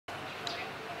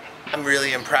I'm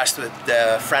really impressed with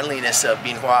the friendliness of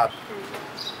Bien Hoa.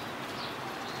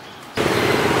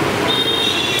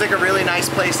 It's like a really nice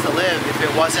place to live if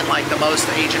it wasn't like the most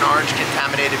Agent Orange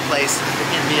contaminated place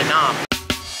in Vietnam.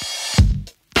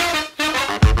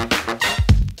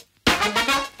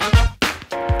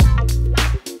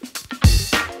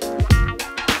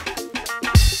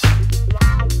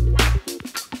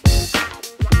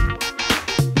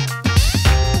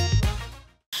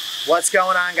 What's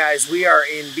going on, guys? We are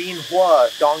in Bien Hoa,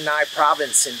 Dong Nai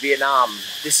province in Vietnam.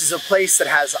 This is a place that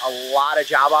has a lot of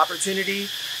job opportunity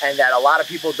and that a lot of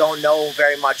people don't know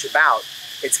very much about.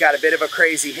 It's got a bit of a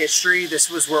crazy history.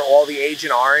 This was where all the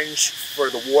Agent Orange for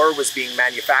the war was being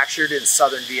manufactured in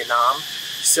southern Vietnam.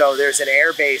 So there's an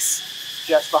air base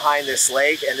just behind this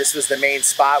lake, and this was the main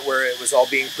spot where it was all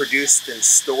being produced and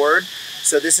stored.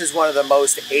 So this is one of the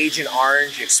most Agent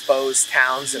Orange exposed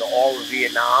towns in all of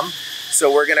Vietnam.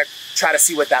 So we're gonna try to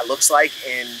see what that looks like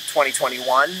in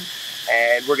 2021.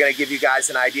 And we're gonna give you guys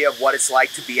an idea of what it's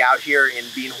like to be out here in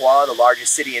Bien Hoa, the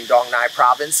largest city in Dong Nai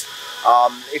province.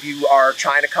 If you are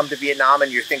trying to come to Vietnam and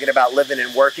you're thinking about living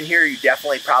and working here, you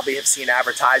definitely probably have seen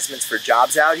advertisements for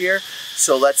jobs out here.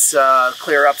 So let's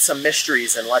clear up some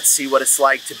mysteries and let's see what it's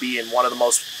like to be in one of the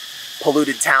most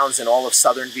polluted towns in all of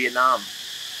southern Vietnam.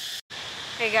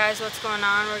 Hey guys, what's going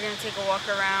on? We're going to take a walk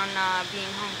around Bien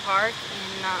Hong Park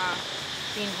in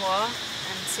Bien Hoa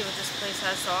and see what this place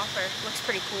has to offer. Looks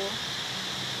pretty cool.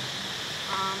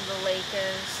 The lake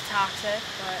is toxic,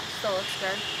 but still looks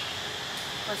good.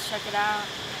 Let's check it out.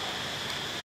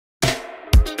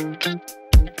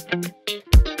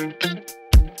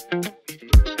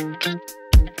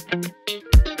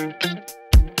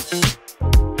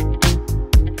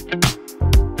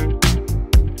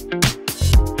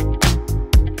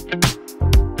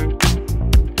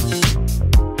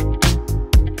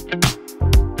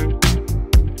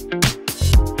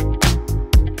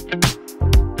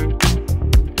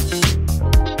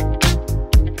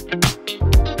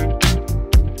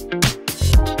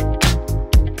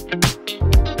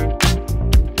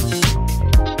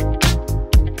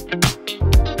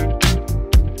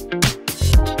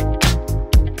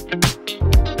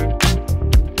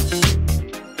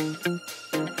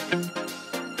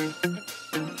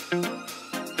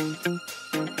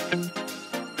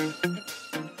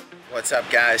 What's up,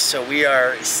 guys? So we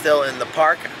are still in the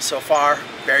park so far.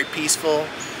 Very peaceful,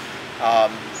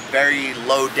 very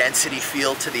low density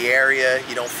feel to the area.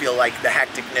 You don't feel like the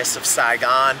hecticness of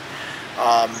Saigon.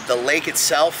 The lake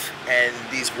itself and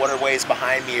these waterways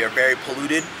behind me are very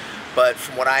polluted, but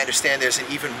from what I understand, there's an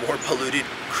even more polluted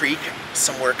creek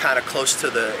somewhere kind of close to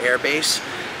the air base.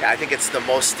 I think it's the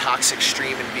most toxic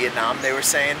stream in Vietnam, they were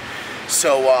saying.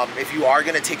 So if you are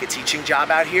going to take a teaching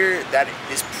job out here, that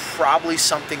is probably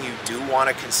something you do want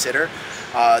to consider.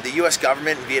 The US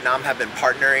government and Vietnam have been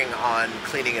partnering on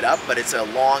cleaning it up, but it's a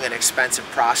long and expensive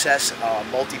process, a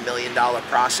multi-million-dollar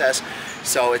process.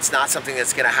 So it's not something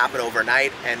that's going to happen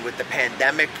overnight. And with the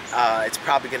pandemic, it's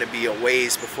probably going to be a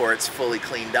ways before it's fully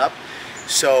cleaned up.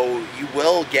 So you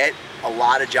will get a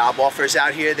lot of job offers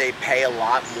out here. They pay a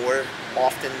lot more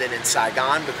often than in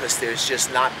Saigon because there's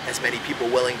just not as many people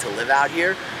willing to live out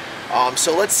here.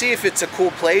 So let's see if it's a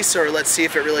cool place, or let's see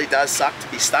if it really does suck to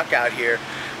be stuck out here.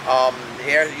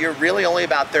 You're really only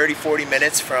about 30-40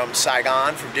 minutes from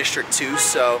Saigon, from District 2.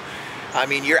 So I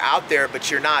mean, you're out there, but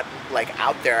you're not like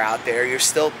out there. You're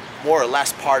still more or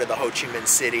less part of the Ho Chi Minh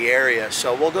City area.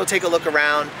 So we'll go take a look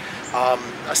around.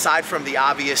 Aside from the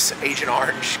obvious Agent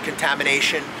Orange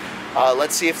contamination,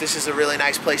 let's see if this is a really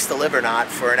nice place to live or not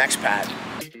for an expat.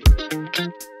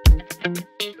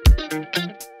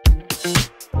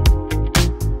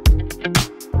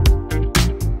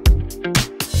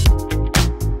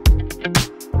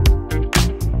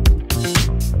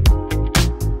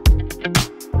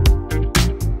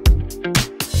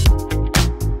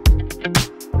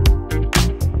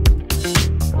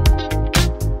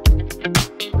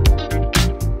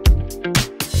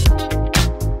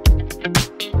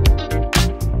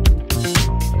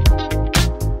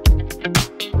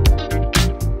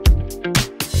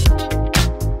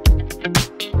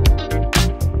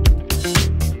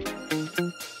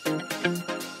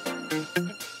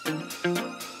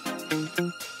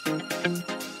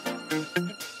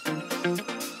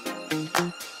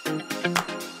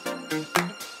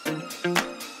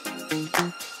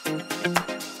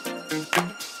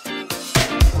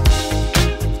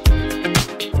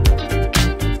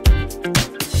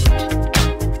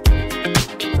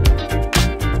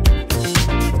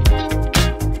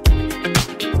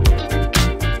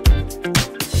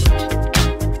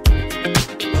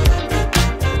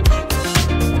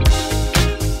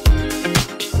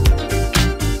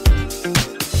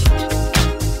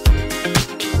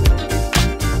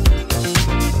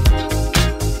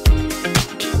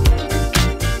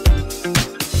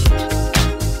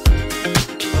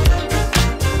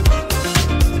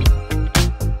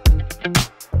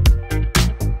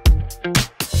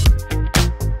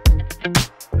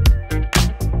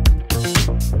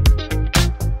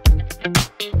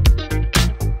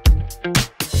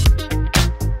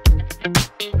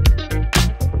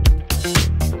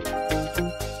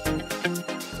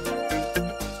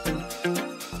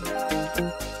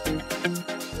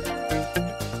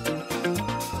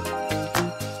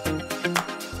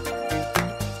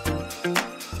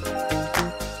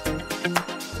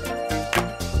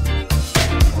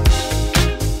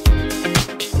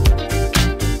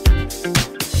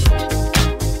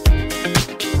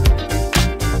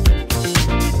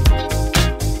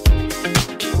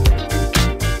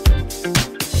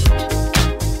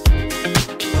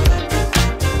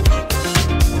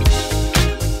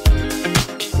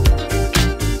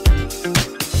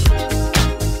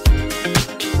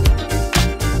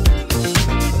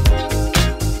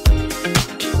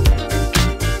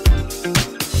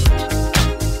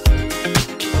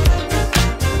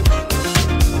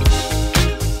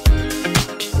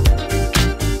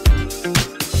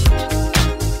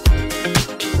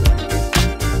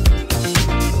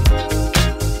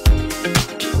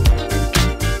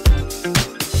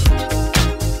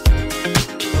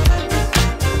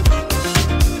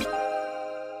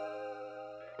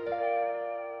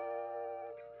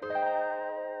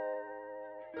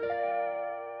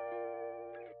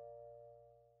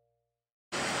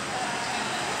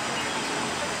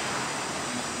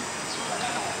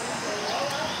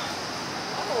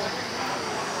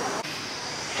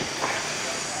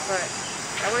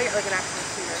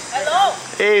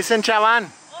 Hey, xin chào anh.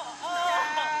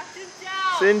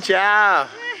 Xin chào.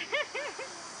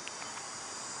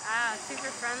 Ah,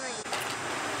 super friendly.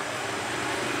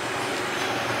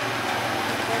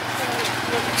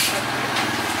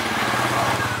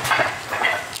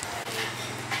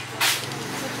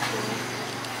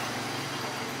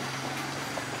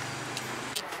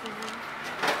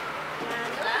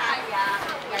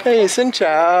 Hey, xin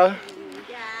chào.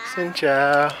 Xin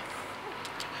chào.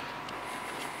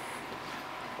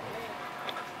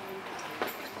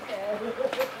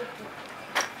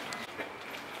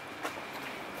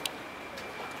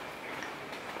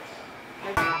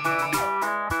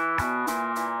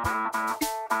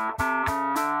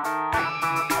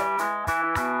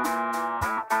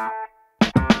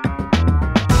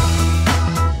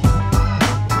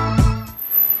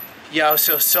 Yo,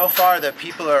 so far the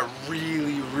people are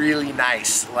really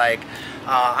nice. Like,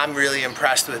 I'm really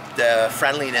impressed with the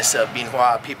friendliness of Bien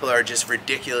Hoa. People are just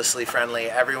ridiculously friendly.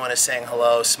 Everyone is saying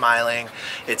hello, smiling.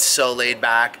 It's so laid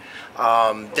back.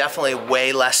 Definitely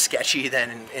way less sketchy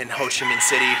than in Ho Chi Minh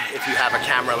City if you have a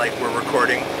camera like we're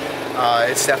recording.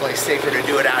 It's definitely safer to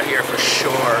do it out here for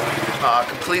sure.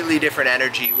 Completely different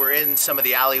energy. We're in some of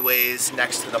the alleyways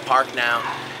next to the park now,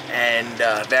 and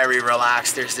very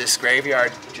relaxed. There's this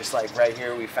graveyard just like right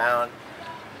here we found.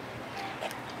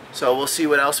 So we'll see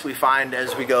what else we find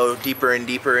as we go deeper and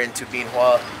deeper into Bien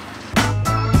Hoa.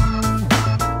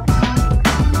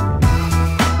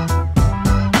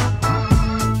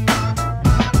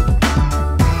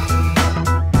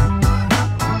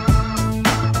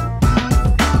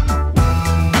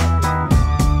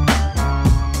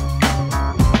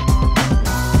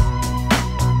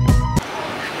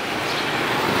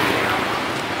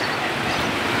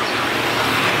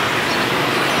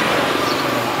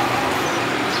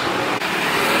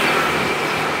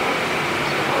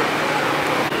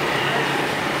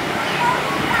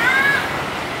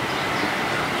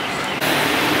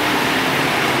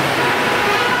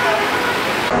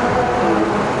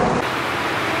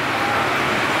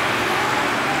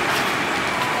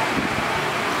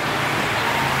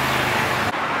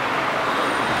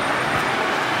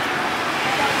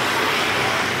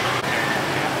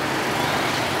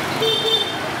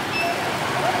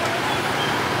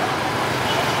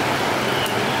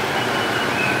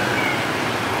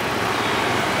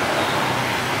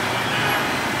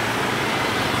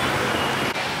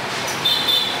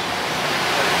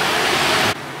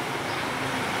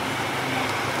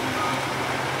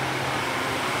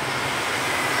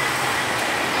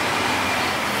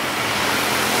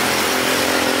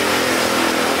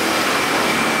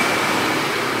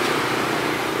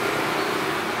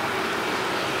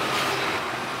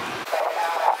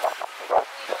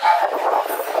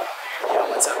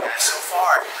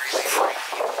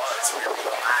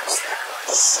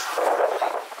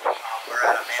 We're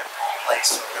at a Manpong place,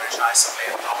 so we're going to try some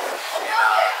Manpong in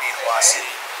Bien Hoa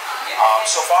City.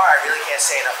 So far, I really can't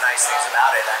say enough nice things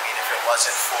about it. I mean, if it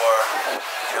wasn't for,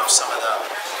 some of the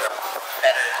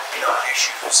better,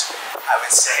 issues, I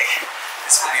would say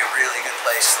this would be a really good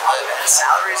place to live. And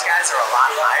salaries, guys, are a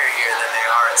lot higher here than they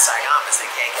are in Saigon because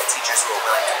they can't get teachers who are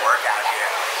willing to work out here.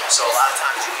 So a lot of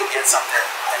times you can get something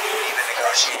and you can even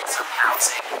negotiate some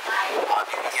housing. You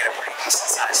can get a pretty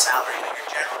decent sized salary that you're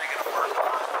generally going to work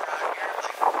on around here.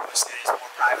 Like most it is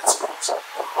more private schools.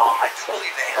 I do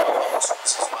believe they have public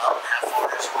schools as well and have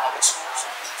foreigners in public schools.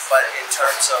 But in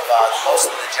terms of most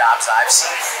of the jobs I've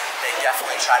seen, they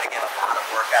definitely try to get a lot of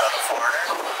work out of the foreigner.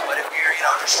 But if you're,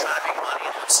 just trying to make money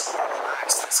and have some more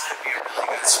relaxed, this could be a really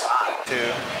good spot.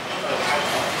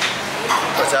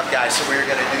 What's up, guys? So we're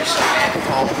gonna do some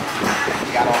Manpong.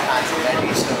 We got all kinds of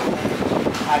veggies. So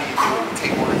how do you do it?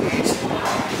 Take one of these,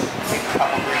 take a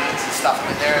couple greens and stuff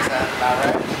them in there. Is that about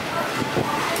right?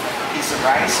 A piece of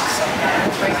rice or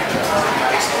something.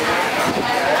 Rice over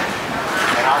there.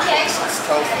 In our case, it's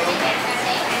tofu.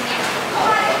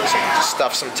 Just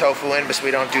stuff some tofu in, but we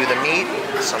don't do the meat.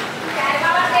 Some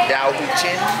dao hu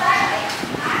chin.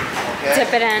 Okay.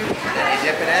 Dip it in. Then you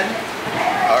dip it in.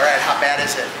 All right. How bad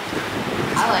is it?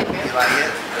 I like it. You like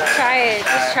it? Try it.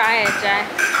 Just try it, Jay.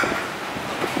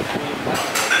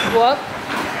 Whoop.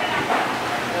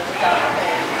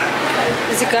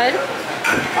 Is it good?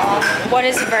 What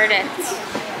is the verdict?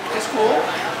 It's cool.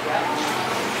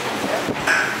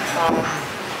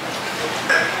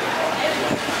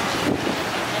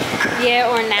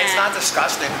 Yeah or nah? It's not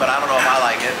disgusting, but I don't know if I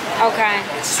like it. Okay.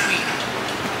 It's sweet.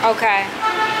 Okay.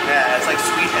 Yeah, it's like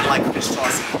sweet and like fish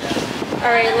saucy.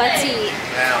 Alright, let's eat.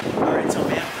 Yeah. Alright, so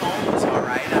Manpong is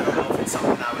alright. I don't know if it's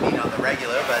something I would eat on the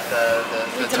regular, but the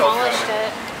We demolished it.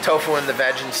 tofu and the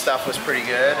veg and stuff was pretty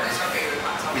good.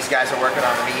 And these guys are working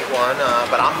on the meat one,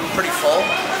 but I'm pretty full,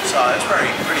 so it's pretty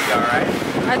all right.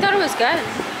 I thought it was good.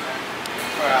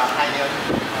 For high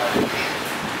noon.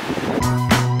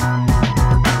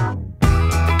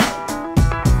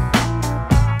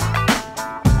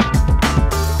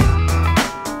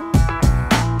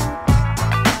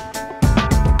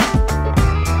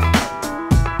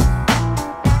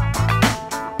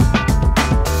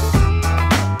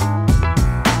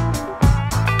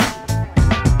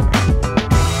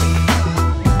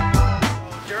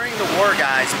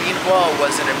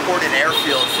 Was an important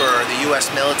airfield for the U.S.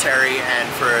 military and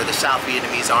for the South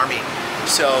Vietnamese Army.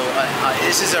 So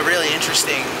this is a really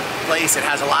interesting place. It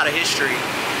has a lot of history.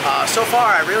 So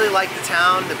far, I really like the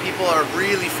town. The people are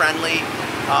really friendly.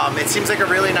 It seems like a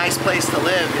really nice place to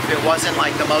live if it wasn't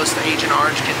like the most Agent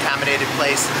Orange contaminated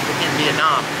place in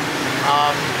Vietnam.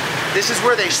 This is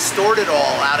where they stored it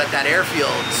all out at that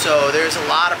airfield. So there's a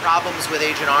lot of problems with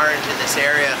Agent Orange in this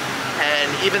area. And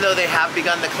even though they have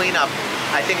begun the cleanup,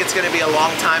 I think it's going to be a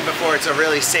long time before it's a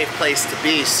really safe place to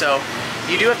be. So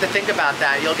you do have to think about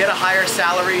that. You'll get a higher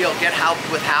salary, you'll get help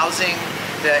with housing.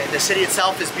 The city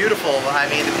itself is beautiful.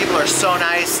 I mean, the people are so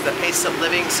nice, the pace of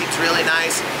living seems really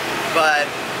nice. But,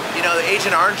 you know, the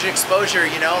Agent Orange exposure,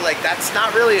 you know, like that's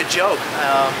not really a joke.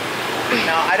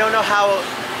 Now, I don't know how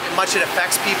much it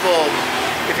affects people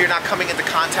if you're not coming into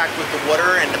contact with the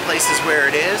water and the places where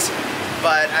it is.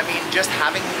 But I mean, just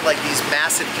having like these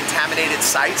massive contaminated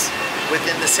sites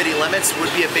within the city limits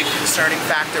would be a big concerning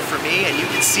factor for me. And you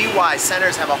can see why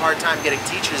centers have a hard time getting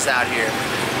teachers out here.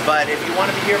 But if you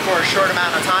want to be here for a short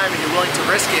amount of time and you're willing to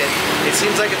risk it, it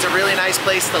seems like it's a really nice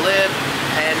place to live.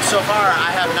 And so far,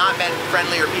 I have not met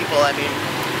friendlier people. I mean,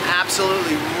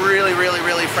 absolutely really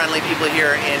friendly people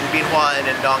here in Bien Hoa and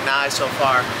in Dong Nai so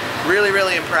far. Really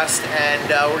impressed. And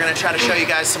we're going to try to show you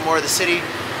guys some more of the city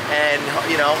and,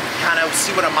 you know, kind of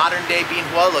see what a modern day Bien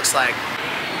Hoa looks like.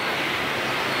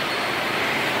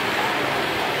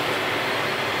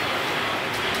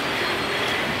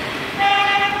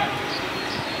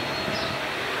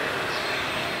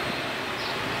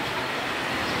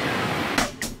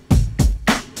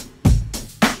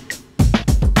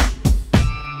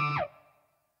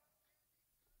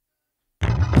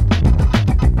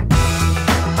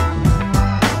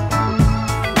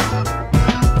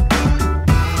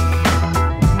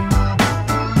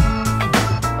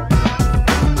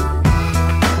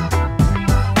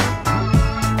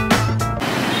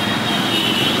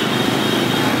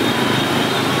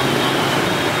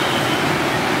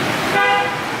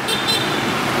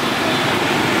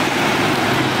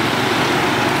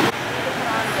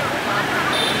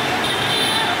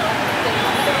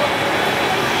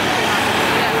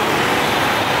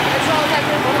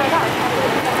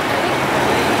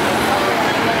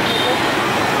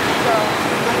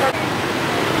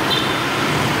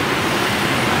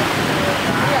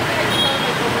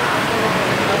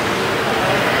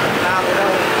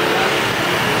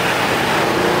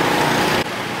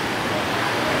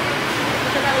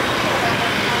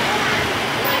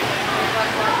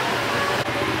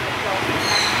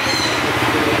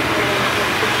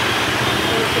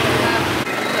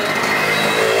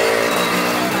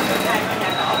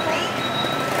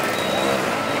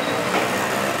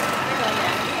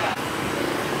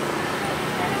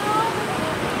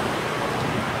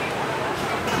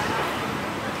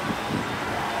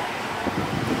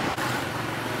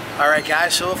 Alright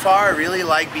guys, so far I really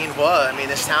like Bien Hoa. I mean,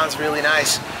 this town's really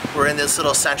nice. We're in this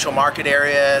little central market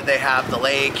area. They have the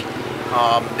lake.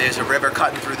 There's a river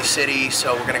cutting through the city,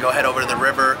 so we're gonna go head over to the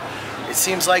river. It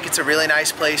seems like it's a really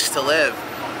nice place to live.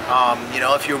 You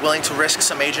know, if you're willing to risk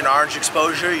some Agent Orange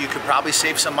exposure, you could probably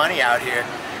save some money out here.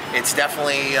 It's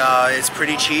definitely, it's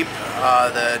pretty cheap.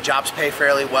 The jobs pay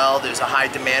fairly well. There's a high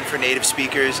demand for native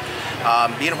speakers.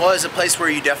 Bien Hoa is a place where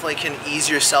you definitely can ease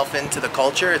yourself into the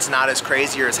culture. It's not as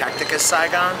crazy or as hectic as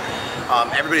Saigon.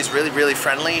 Everybody's really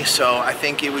friendly, so I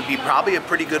think it would be probably a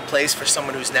pretty good place for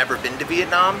someone who's never been to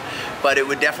Vietnam, but it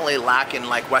would definitely lack in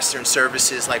like Western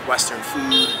services, like Western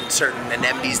food and certain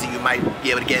amenities that you might be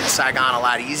able to get in Saigon a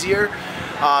lot easier.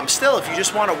 Still, if you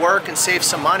just want to work and save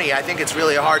some money, I think it's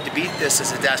really hard to beat this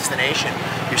as a destination.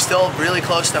 You're still really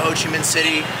close to Ho Chi Minh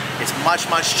City. It's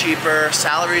much cheaper.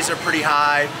 Salaries are pretty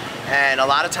high, and a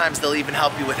lot of times they'll even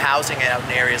help you with housing out in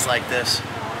areas like this.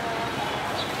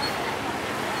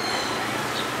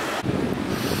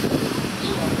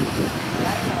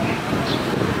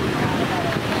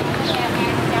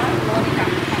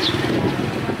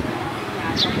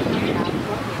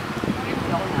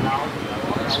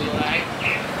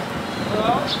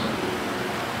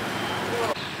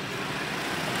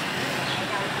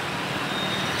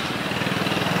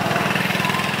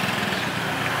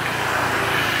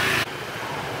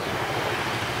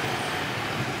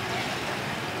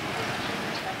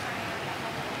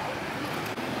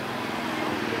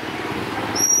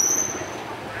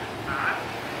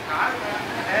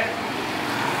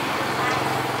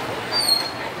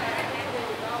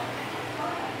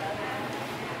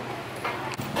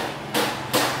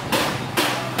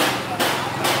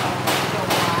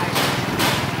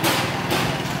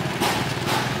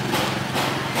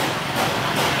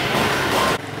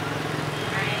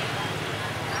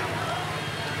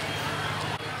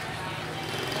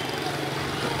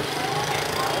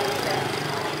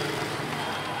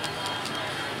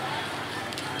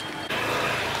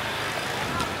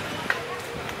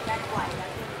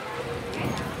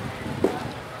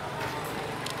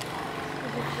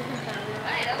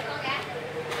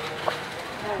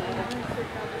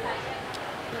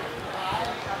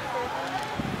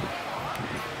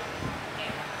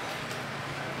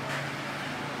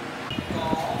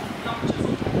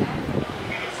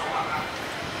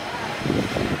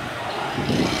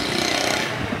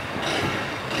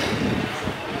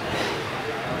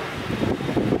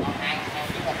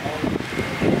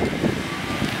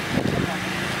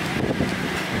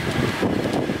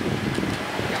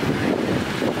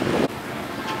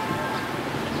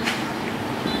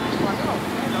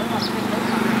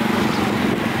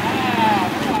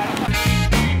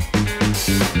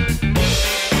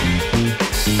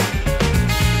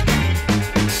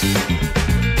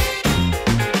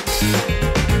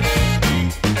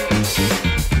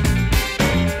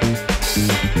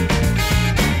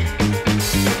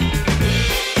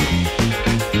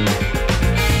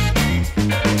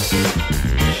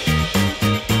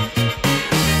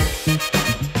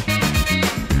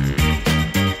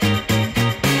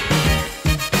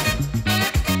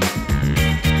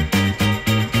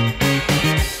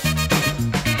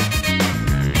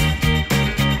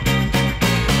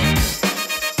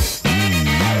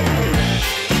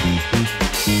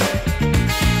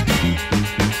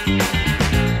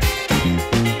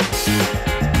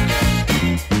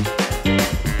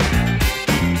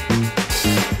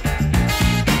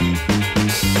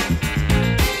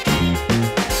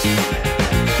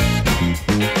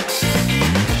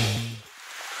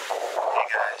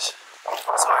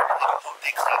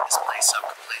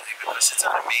 Regardless, it's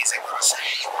an amazing little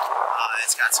city.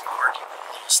 It's got some quirky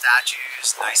little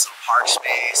statues, nice little park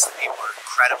space. The people are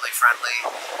incredibly friendly.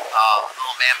 The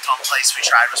little mam tum place we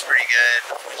tried was pretty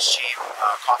good. It's cheap.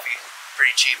 Coffee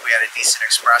pretty cheap. We had a decent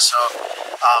espresso.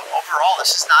 Overall,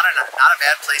 this is not a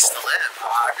bad place to live.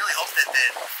 I really hope that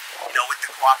you know, with the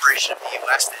cooperation of the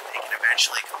U.S., that they can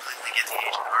eventually completely get the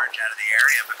Agent Orange out of the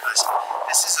area, because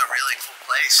this is a really cool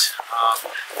place.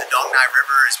 The Dong Nai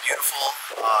River is beautiful.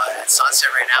 At sunset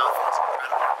right now, it's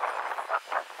incredible.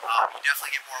 You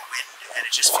definitely get more wind, and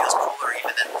it just feels cooler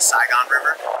even than the Saigon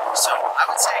River. So I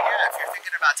would say, yeah, if you're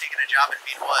thinking about taking a job in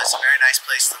Bien Hoa, it's a very nice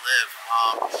place to live.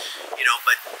 You know,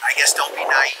 but I guess don't be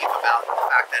naive about the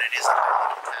fact that it is a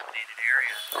highly contaminated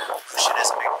area. Pollution is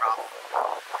a big problem.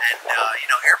 And, you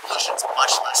know, air pollution is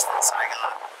much less than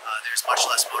Saigon. There's much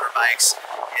less motorbikes.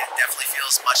 It definitely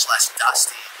feels much less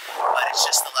dusty, but it's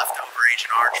just the leftover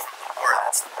Agent Orange from the war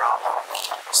that's the problem.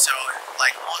 So,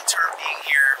 like, long-term being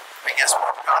here, I guess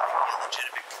would probably be a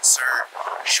legitimate concern.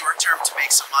 Short-term, to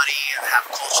make some money, have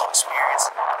a cultural experience,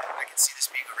 I can see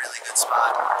this being a really good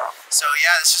spot. So,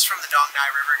 yeah, this is from the Dong Nai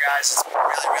River, guys. It's a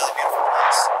really, really beautiful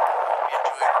place. We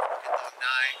enjoyed working Dong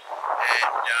Nai,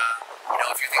 and, you know,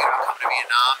 if you're thinking about coming to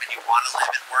Vietnam and you want to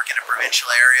live and work in a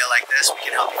provincial area like this, we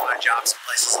can help you find jobs in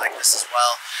places like this as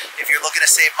well. If you're looking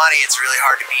to save money, it's really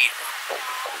hard to beat.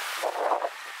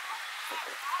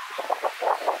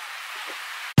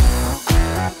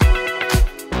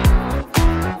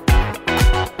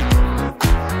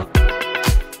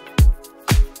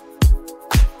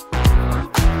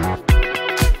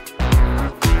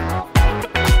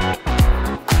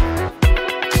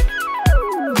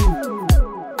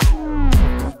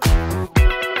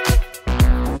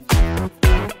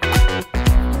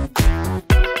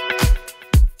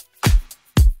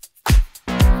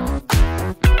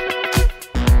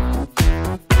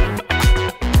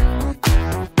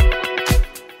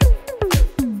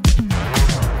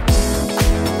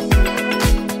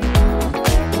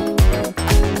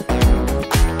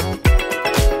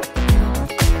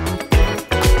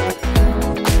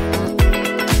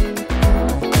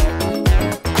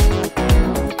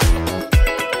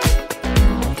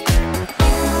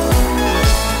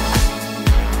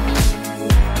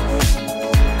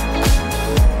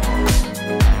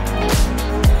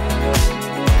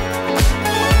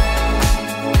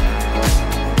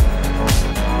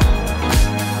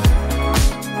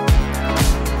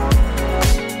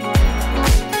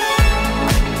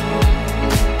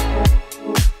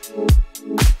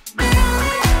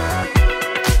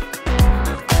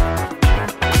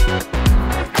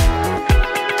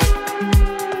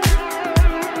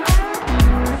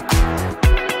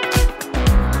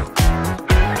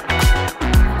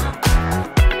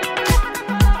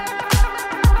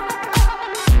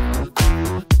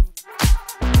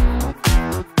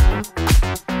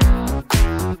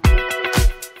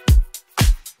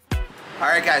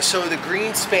 Alright guys, so the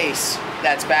green space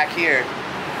that's back here,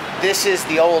 this is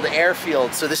the old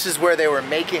airfield. So this is where they were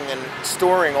making and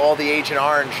storing all the Agent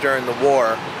Orange during the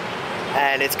war.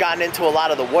 And it's gotten into a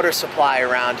lot of the water supply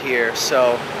around here.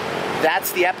 So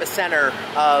that's the epicenter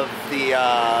of the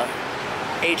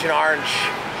Agent Orange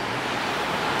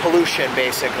pollution,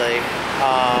 basically.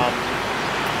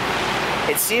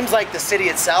 It seems like the city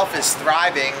itself is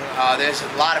thriving. There's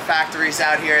a lot of factories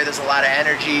out here. There's a lot of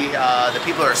energy. The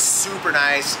people are super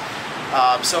nice.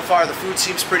 So far, the food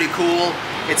seems pretty cool.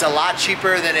 It's a lot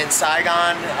cheaper than in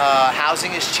Saigon.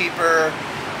 Housing is cheaper.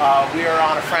 We are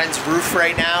on a friend's roof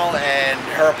right now, and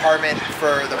her apartment,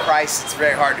 for the price, it's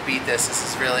very hard to beat this.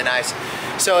 This is really nice.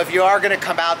 So if you are going to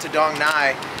come out to Dong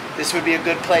Nai, this would be a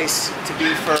good place to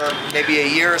be for maybe a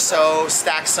year or so,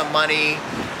 stack some money.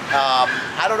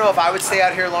 I don't know if I would stay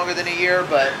out here longer than a year,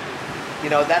 but you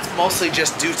know, that's mostly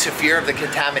just due to fear of the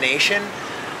contamination.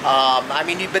 I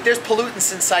mean, but there's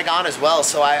pollutants in Saigon as well,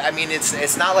 so I mean,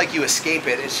 it's not like you escape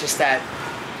it. It's just that,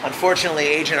 unfortunately,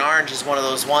 Agent Orange is one of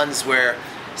those ones where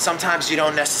sometimes you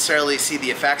don't necessarily see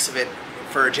the effects of it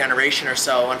for a generation or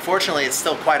so. Unfortunately, it's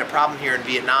still quite a problem here in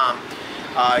Vietnam.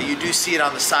 You do see it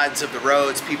on the sides of the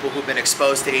roads, people who've been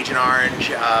exposed to Agent Orange.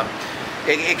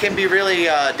 It can be really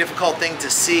a difficult thing to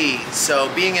see.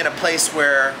 So being in a place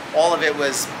where all of it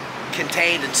was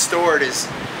contained and stored is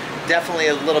definitely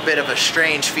a little bit of a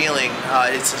strange feeling.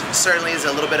 It certainly is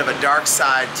a little bit of a dark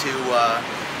side to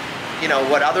you know,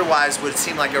 what otherwise would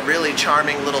seem like a really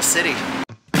charming little city.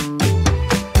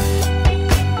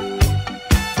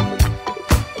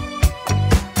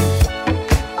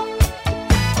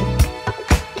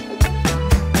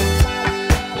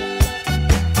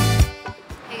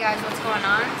 Hey guys, what's going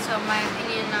on? So my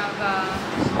opinion of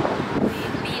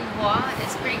Bien Hua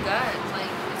is pretty good. Like,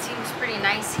 it seems pretty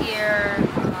nice here.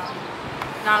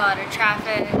 Not a lot of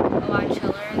traffic, a lot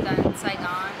chiller than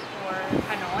Saigon or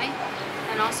Hanoi.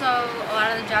 And also, a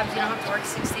lot of the jobs you don't have to work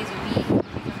 6 days a week.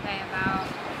 You can pay about,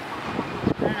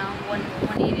 I don't know,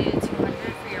 180 to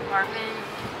 200 for your apartment.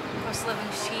 Cost of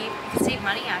living's cheap. You can save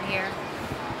money out here.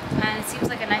 And it seems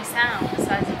like a nice town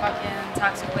besides the fucking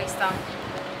toxic waste dump.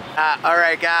 All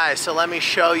right, guys, so let me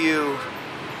show you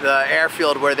the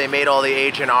airfield where they made all the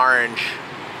Agent Orange.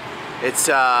 It's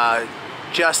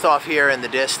just off here in the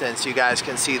distance. You guys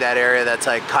can see that area that's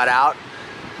like cut out.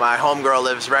 My homegirl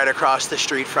lives right across the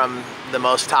street from the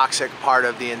most toxic part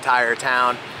of the entire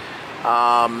town.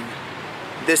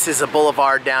 This is a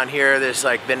boulevard down here. There's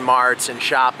like Vin Marts and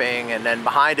shopping, and then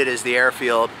behind it is the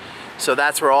airfield. So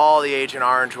that's where all the Agent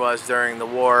Orange was during the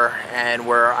war, and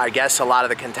where I guess a lot of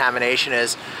the contamination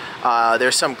is.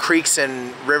 There's some creeks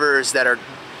and rivers that are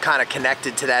kind of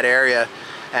connected to that area,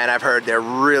 and I've heard they're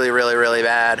really, really, really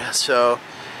bad. So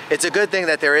it's a good thing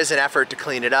that there is an effort to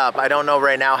clean it up. I don't know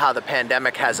right now how the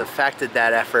pandemic has affected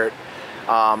that effort.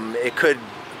 It could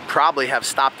probably have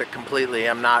stopped it completely.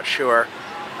 I'm not sure.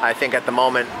 I think at the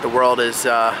moment the world is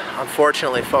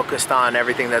unfortunately focused on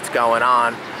everything that's going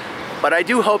on. But I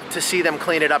do hope to see them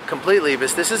clean it up completely,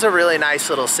 because this is a really nice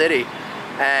little city.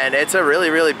 And it's a really,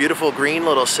 really beautiful green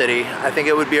little city. I think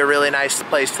it would be a really nice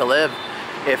place to live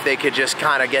if they could just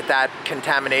kind of get that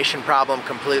contamination problem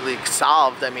completely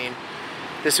solved. I mean,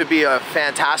 this would be a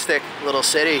fantastic little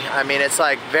city. I mean, it's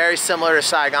like very similar to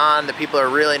Saigon. The people are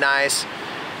really nice.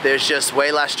 There's just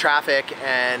way less traffic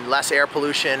and less air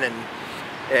pollution, and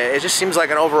it just seems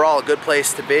like an overall good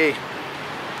place to be.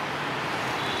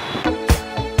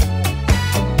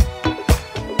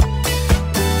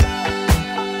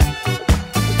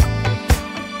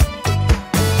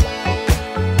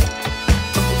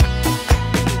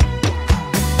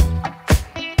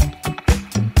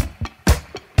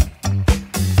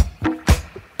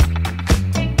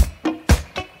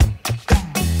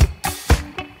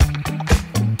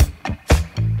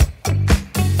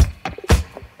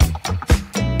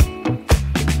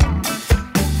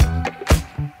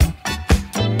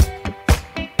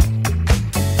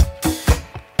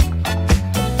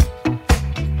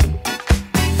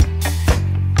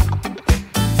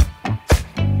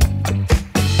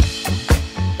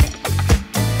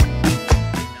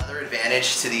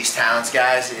 To these towns,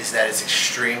 guys, is that it's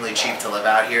extremely cheap to live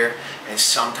out here, and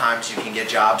sometimes you can get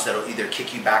jobs that'll either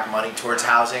kick you back money towards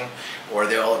housing, or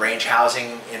they'll arrange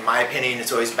housing. In my opinion,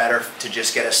 it's always better to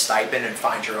just get a stipend and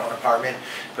find your own apartment,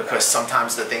 because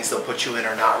sometimes the things they'll put you in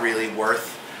are not really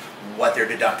worth what they're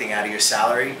deducting out of your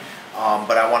salary.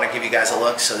 But I want to give you guys a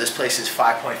look. So this place is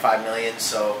 5.5 million,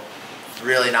 so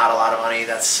really not a lot of money.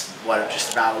 That's what,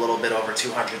 just about a little bit over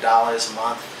 $200 a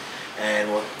month.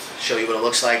 And we'll show you what it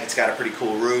looks like. It's got a pretty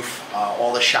cool roof.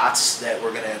 All the shots that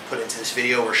we're going to put into this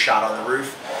video were shot on the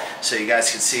roof, so you guys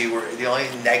can see. The only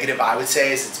negative I would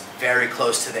say is it's very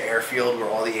close to the airfield where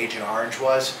all the Agent Orange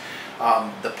was.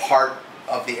 The part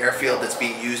of the airfield that's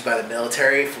being used by the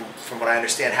military, from what I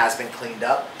understand, has been cleaned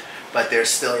up, but there's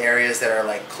still areas that are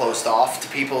like closed off to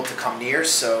people to come near,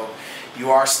 so you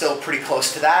are still pretty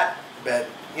close to that. But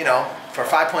you know, for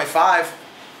 5.5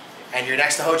 and you're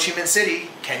next to Ho Chi Minh City,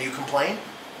 can you complain?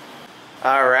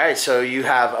 All right, so you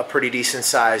have a pretty decent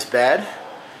sized bed.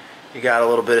 You got a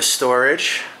little bit of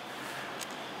storage,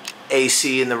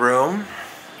 AC in the room,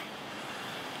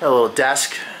 a little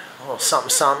desk, a little something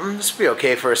something. This would be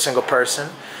okay for a single person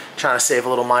trying to save a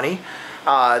little money.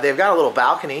 They've got a little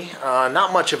balcony,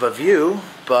 not much of a view,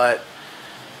 but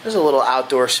there's a little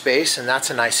outdoor space, and that's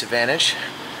a nice advantage.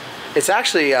 It's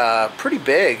actually pretty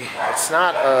big. It's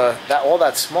not all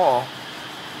that small.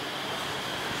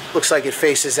 Looks like it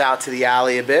faces out to the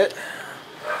alley a bit.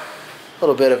 A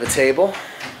little bit of a table.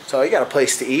 So you got a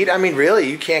place to eat. I mean, really,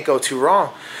 you can't go too wrong.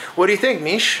 What do you think,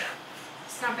 Mish?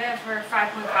 It's not bad for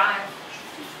 5.5.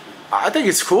 I think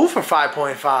it's cool for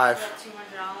 5.5.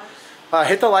 $200.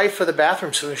 Hit the light for the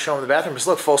bathroom so we can show them the bathrooms.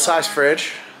 Look, full-size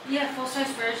fridge. Yeah,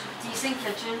 full-size fridge. Decent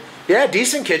kitchen. Yeah,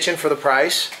 decent kitchen for the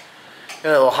price. Got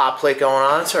a little hot plate going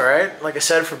on. It's all right. Like I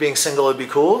said, for being single, it'd be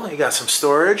cool. You got some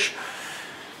storage.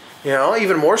 You know,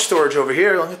 even more storage over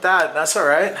here. Look at that. That's all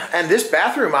right. And this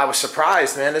bathroom, I was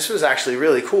surprised, man. This was actually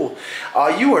really cool.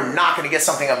 You are not going to get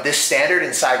something of this standard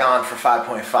in Saigon for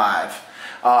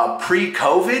 5.5.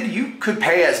 Pre-COVID, you could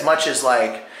pay as much as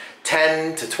like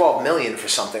 10 to 12 million for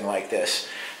something like this.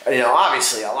 You know,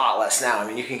 obviously a lot less now. I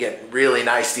mean, you can get really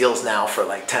nice deals now for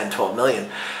like 10, 12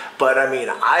 million. But I mean,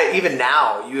 even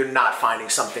now, you're not finding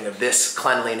something of this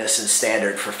cleanliness and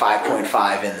standard for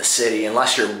 5.5 in the city,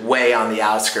 unless you're way on the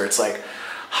outskirts, like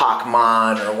Hoc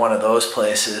Mon or one of those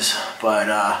places. But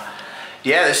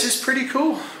yeah, this is pretty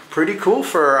cool. Pretty cool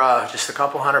for just a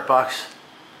couple $100.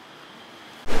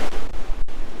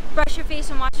 Brush your face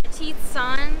and wash your teeth,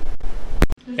 son.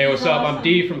 Hey, what's up? I'm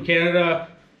D from Canada.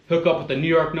 Hook up with the New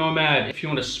York Nomad if you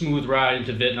want a smooth ride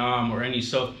into Vietnam or any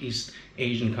Southeast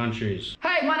Asian countries.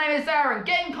 Hey, my name is Aaron.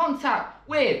 Get in contact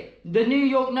with the New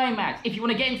York Nomads. If you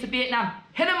want to get into Vietnam,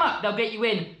 hit them up. They'll get you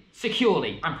in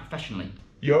securely and professionally.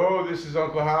 Yo, this is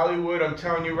Uncle Hollywood. I'm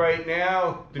telling you right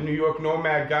now, the New York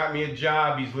Nomad got me a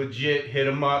job. He's legit. Hit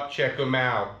him up. Check him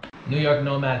out. New York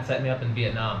Nomad set me up in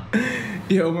Vietnam.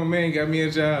 Yo, my man got me a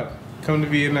job. Come to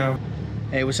Vietnam.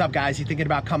 Hey, what's up, guys? You thinking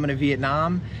about coming to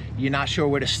Vietnam? You're not sure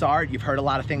where to start. You've heard a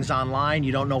lot of things online.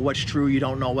 You don't know what's true. You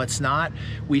don't know what's not.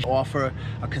 We offer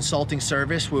a consulting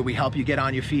service where we help you get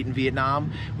on your feet in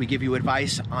Vietnam. We give you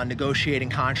advice on negotiating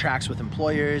contracts with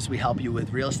employers. We help you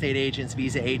with real estate agents,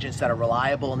 visa agents that are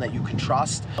reliable and that you can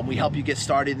trust. We help you get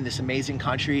started in this amazing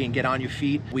country and get on your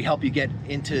feet. We help you get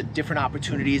into different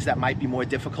opportunities that might be more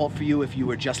difficult for you if you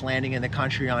were just landing in the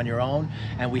country on your own.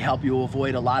 And we help you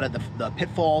avoid a lot of the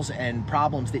pitfalls and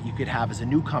problems that you could have as a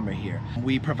newcomer here.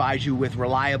 We provide you with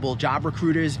reliable job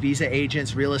recruiters, visa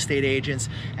agents, real estate agents,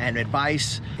 and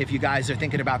advice. If you guys are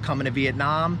thinking about coming to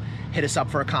Vietnam, hit us up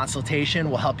for a consultation.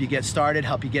 We'll help you get started,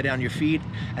 help you get on your feet,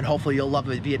 and hopefully you'll love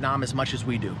Vietnam as much as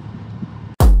we do.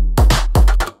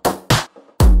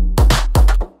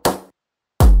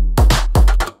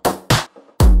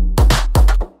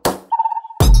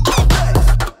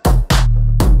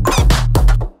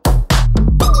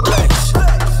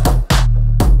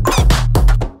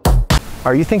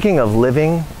 Are you thinking of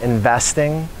living,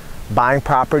 investing, buying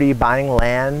property, buying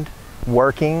land,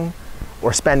 working,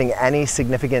 or spending any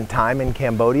significant time in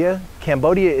Cambodia?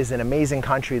 Cambodia is an amazing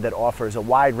country that offers a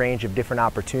wide range of different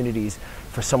opportunities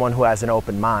for someone who has an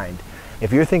open mind.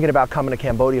 If you're thinking about coming to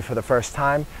Cambodia for the first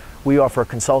time, we offer a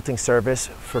consulting service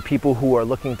for people who are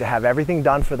looking to have everything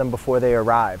done for them before they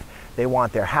arrive. They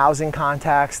want their housing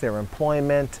contacts, their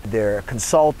employment, their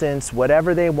consultants,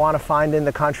 whatever they want to find in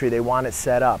the country, they want it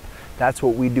set up. That's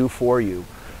what we do for you.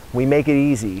 We make it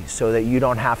easy so that you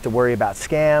don't have to worry about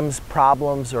scams,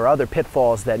 problems, or other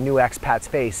pitfalls that new expats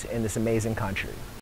face in this amazing country.